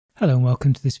Hello and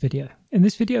welcome to this video. In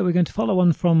this video we're going to follow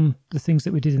on from the things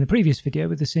that we did in the previous video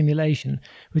with the simulation.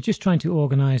 We're just trying to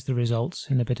organise the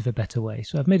results in a bit of a better way.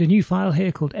 So I've made a new file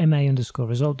here called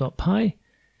ma_result.py.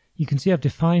 You can see I've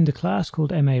defined a class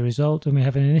called maResult, and we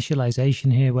have an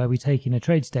initialization here where we take in a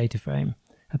trades data frame,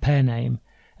 a pair name,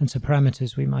 and some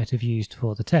parameters we might have used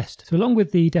for the test. So along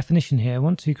with the definition here, I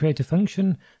want to create a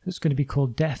function that's going to be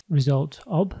called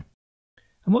def_result_ob.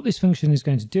 And what this function is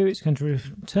going to do, it's going to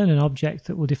return an object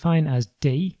that we'll define as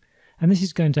D, and this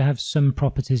is going to have some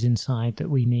properties inside that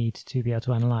we need to be able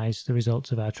to analyse the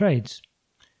results of our trades.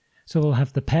 So we'll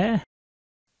have the pair,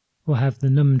 we'll have the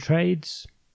num trades,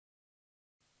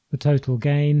 the total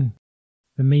gain,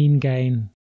 the mean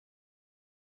gain,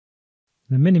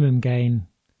 the minimum gain,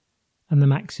 and the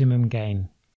maximum gain.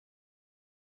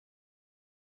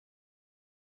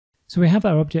 So we have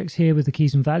our objects here with the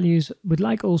keys and values. We'd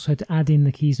like also to add in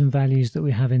the keys and values that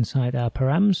we have inside our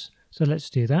params. So let's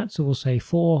do that. So we'll say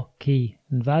for key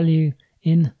and value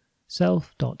in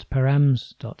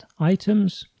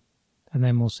self.params.items, and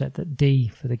then we'll set that D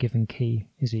for the given key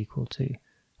is equal to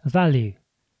a value.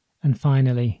 And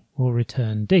finally, we'll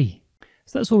return D.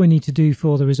 So that's all we need to do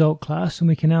for the result class, and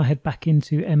we can now head back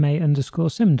into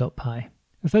ma_sim.py.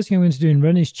 The first thing I'm going to do in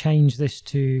run is change this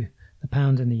to the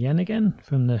pound and the yen again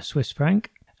from the Swiss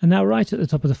franc. And now right at the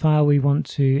top of the file we want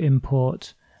to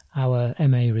import our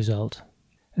MA result.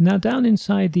 And now down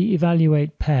inside the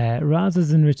evaluate pair, rather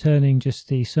than returning just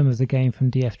the sum of the gain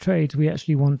from df trades, we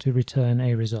actually want to return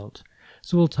a result.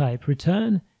 So we'll type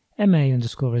return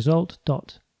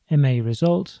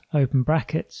ma_result.maResult, open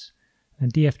brackets,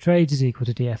 and df trades is equal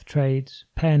to df trades,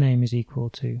 pair name is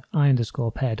equal to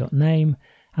i_pair.name,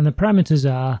 and the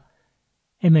parameters are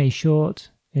ma short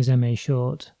is ma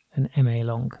short and ma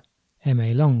long.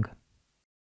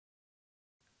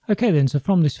 Okay then, so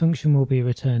from this function we'll be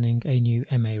returning a new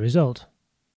ma result.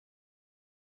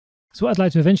 So what I'd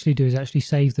like to eventually do is actually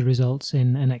save the results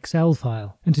in an Excel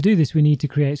file. And to do this we need to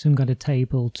create some kind of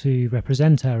table to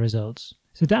represent our results.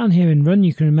 So down here in run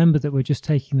you can remember that we're just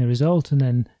taking the result and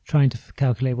then trying to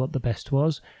calculate what the best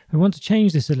was. We want to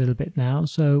change this a little bit now,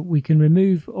 so we can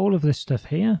remove all of this stuff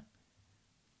here.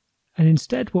 And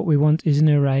instead what we want is an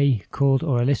array called,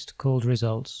 or a list called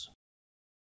results.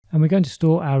 And we're going to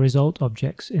store our result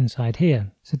objects inside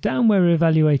here. So down where we're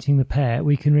evaluating the pair,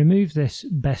 we can remove this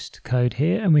best code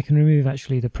here, and we can remove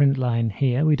actually the print line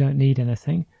here. We don't need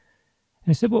anything. And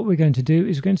instead what we're going to do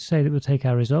is we're going to say that we'll take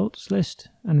our results list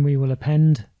and we will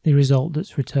append the result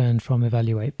that's returned from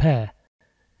evaluate pair.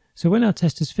 So when our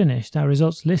test is finished, our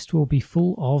results list will be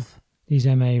full of these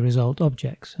MA result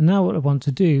objects. And now what I want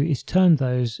to do is turn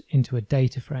those into a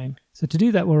data frame. So to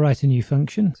do that we'll write a new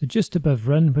function. So just above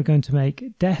run we're going to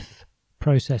make def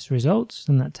process results,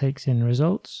 and that takes in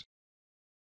results.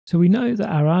 So we know that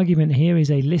our argument here is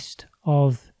a list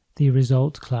of the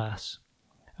result class.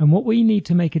 And what we need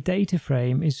to make a data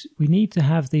frame is we need to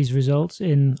have these results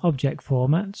in object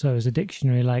format, so as a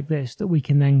dictionary like this, that we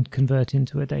can then convert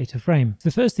into a data frame.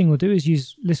 The first thing we'll do is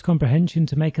use list comprehension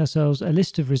to make ourselves a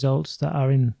list of results that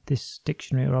are in this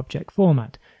dictionary or object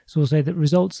format. So we'll say that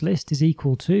results list is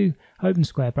equal to, open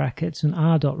square brackets, and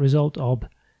r.result_ob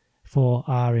for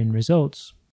r in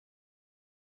results.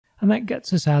 And that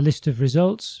gets us our list of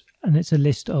results, and it's a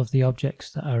list of the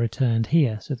objects that are returned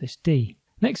here, so this D.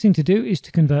 Next thing to do is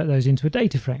to convert those into a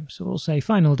data frame. So we'll say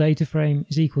final data frame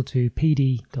is equal to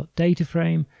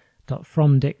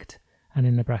pd.dataframe.fromDict, and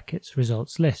in the brackets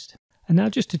results list. And now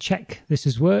just to check this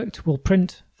has worked, we'll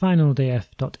print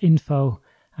finaldf.info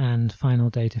and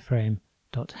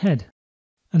finaldataframe.head.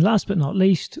 And last but not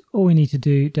least, all we need to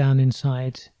do down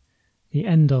inside the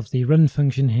end of the run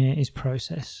function here is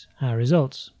process our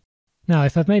results. Now,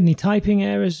 if I've made any typing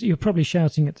errors, you're probably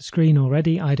shouting at the screen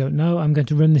already. I don't know. I'm going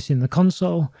to run this in the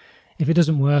console. If it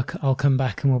doesn't work, I'll come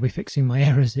back and we'll be fixing my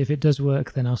errors. If it does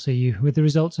work, then I'll see you with the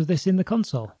results of this in the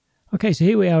console. Okay, so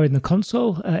here we are in the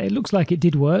console. It looks like it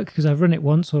did work because I've run it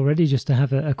once already just to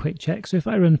have a quick check. So if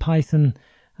I run Python,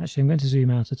 actually I'm going to zoom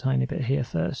out a tiny bit here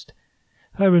first.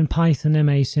 If I run Python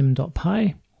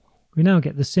masim.py, we now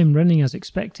get the sim running as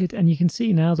expected, and you can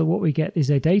see now that what we get is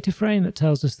a data frame that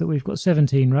tells us that we've got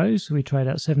 17 rows. So we tried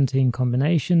out 17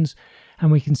 combinations,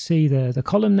 and we can see the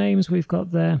column names we've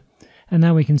got there. And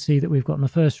now we can see that we've got in the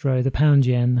first row the pound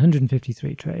yen,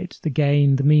 153 trades, the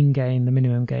gain, the mean gain, the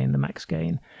minimum gain, the max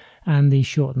gain, and the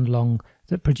short and long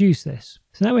that produce this.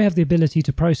 So now we have the ability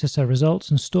to process our results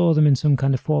and store them in some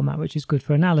kind of format which is good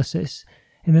for analysis.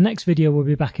 In the next video we'll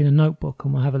be back in a notebook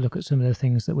and we'll have a look at some of the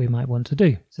things that we might want to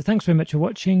do. So thanks very much for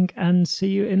watching, and see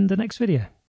you in the next video.